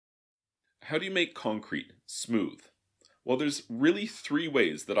How do you make concrete smooth? Well, there's really three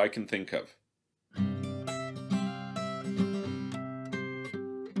ways that I can think of.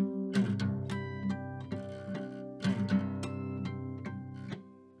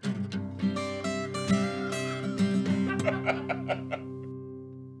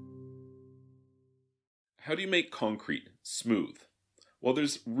 How do you make concrete smooth? Well,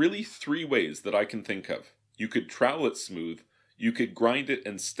 there's really three ways that I can think of. You could trowel it smooth, you could grind it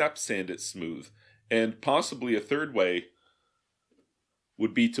and step sand it smooth, and possibly a third way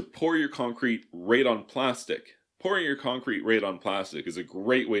would be to pour your concrete right on plastic. Pouring your concrete right on plastic is a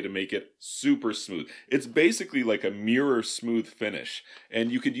great way to make it super smooth. It's basically like a mirror smooth finish,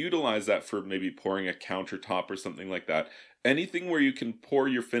 and you could utilize that for maybe pouring a countertop or something like that. Anything where you can pour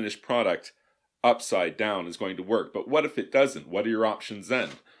your finished product upside down is going to work. But what if it doesn't? What are your options then?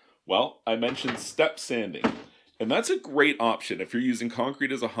 Well, I mentioned step sanding. And that's a great option if you're using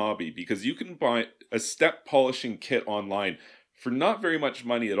concrete as a hobby, because you can buy a step polishing kit online for not very much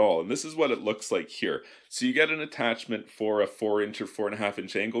money at all. And this is what it looks like here. So you get an attachment for a 4-inch or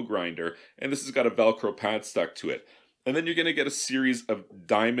 4.5-inch angle grinder, and this has got a Velcro pad stuck to it. And then you're going to get a series of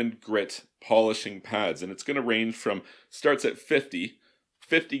diamond grit polishing pads, and it's going to range from, starts at 50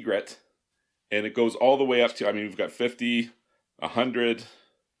 grit, and it goes all the way up to, I mean, we've got 50, 100,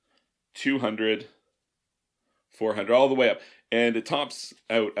 200, 400, all the way up. And it tops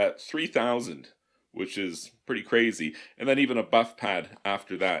out at 3,000, which is pretty crazy. And then even a buff pad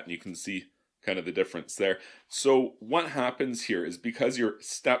after that, and you can see kind of the difference there. So what happens here is, because you're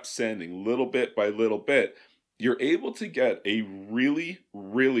step sanding little bit by little bit, you're able to get a really,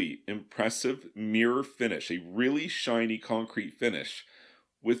 really impressive mirror finish, a really shiny concrete finish,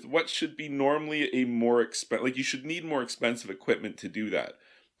 with what should be normally a more expensive, like you should need more expensive equipment to do that.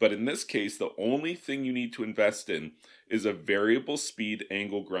 But in this case, the only thing you need to invest in is a variable speed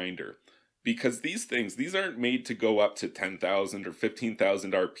angle grinder. Because these aren't made to go up to 10,000 or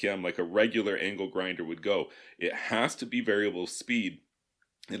 15,000 RPM like a regular angle grinder would go. It has to be variable speed.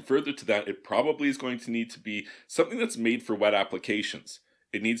 And further to that, it probably is going to need to be something that's made for wet applications.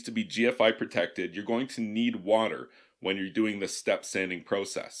 It needs to be GFI protected. You're going to need water when you're doing the step sanding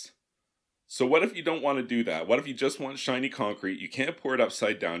process. So what if you don't want to do that? What if you just want shiny concrete? You can't pour it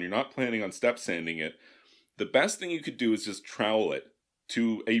upside down. You're not planning on step sanding it. The best thing you could do is just trowel it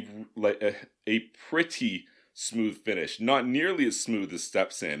to a pretty smooth finish. Not nearly as smooth as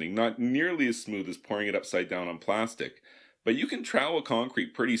step sanding, not nearly as smooth as pouring it upside down on plastic. But you can trowel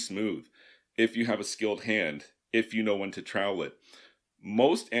concrete pretty smooth if you have a skilled hand, if you know when to trowel it.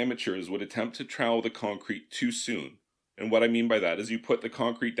 Most amateurs would attempt to trowel the concrete too soon. And what I mean by that is you put the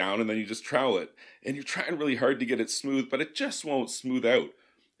concrete down and then you just trowel it. And you're trying really hard to get it smooth, but it just won't smooth out.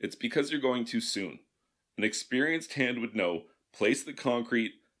 It's because you're going too soon. An experienced hand would know, place the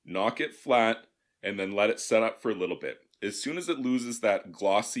concrete, knock it flat, and then let it set up for a little bit. As soon as it loses that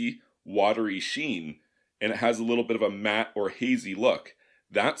glossy, watery sheen, and it has a little bit of a matte or hazy look,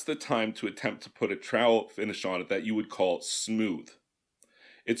 that's the time to attempt to put a trowel finish on it that you would call smooth.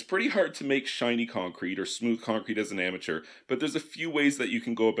 It's pretty hard to make shiny concrete or smooth concrete as an amateur, but there's a few ways that you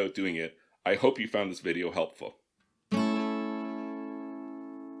can go about doing it. I hope you found this video helpful.